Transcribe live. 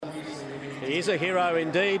He is a hero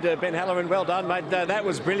indeed, Ben Halloran. Well done, mate. That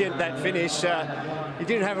was brilliant, that finish. You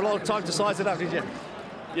didn't have a lot of time to size it up, did you?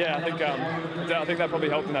 Yeah, I think that probably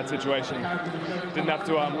helped in that situation. Didn't have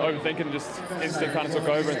to overthink it, and just instinct kind of took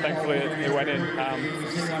over, and thankfully it went in.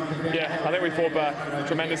 Yeah, I think we fought back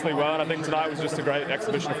tremendously well, and I think tonight was just a great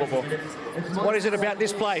exhibition of football. What is it about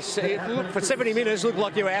this place? For 70 minutes, it looked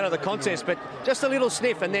like you were out of the contest, but just a little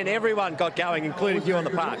sniff, and then everyone got going, including you on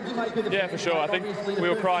the park. Yeah, for sure. I think we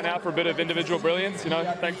were crying out for a bit of individual brilliance. You know,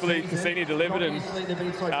 thankfully Cassini delivered, and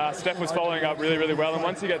Steph was following up really, really well. And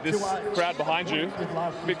once you get this crowd behind you,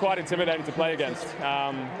 it'd be quite intimidating to play against.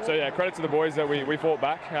 So yeah, credit to the boys that we fought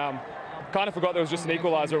back. Kind of forgot there was just an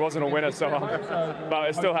equaliser, it wasn't a winner, so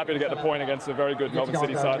but still happy to get the point against a very good Melbourne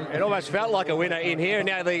City side. It almost felt like a winner in here.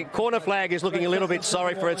 Now the corner flag is looking a little bit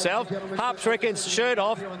sorry for itself. Harps reckons shirt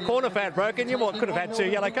off, corner flag broken. You could have had 2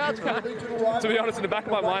 yellow cards. To be honest, in the back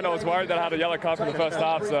of my mind, I was worried that I had a yellow card for the first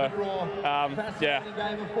half, so yeah.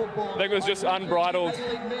 I think it was just unbridled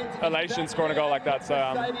elation scoring a goal like that, so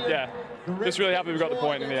yeah. Just really happy we got the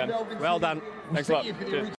point in the end. Well done. Thanks a lot.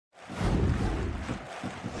 Cheers.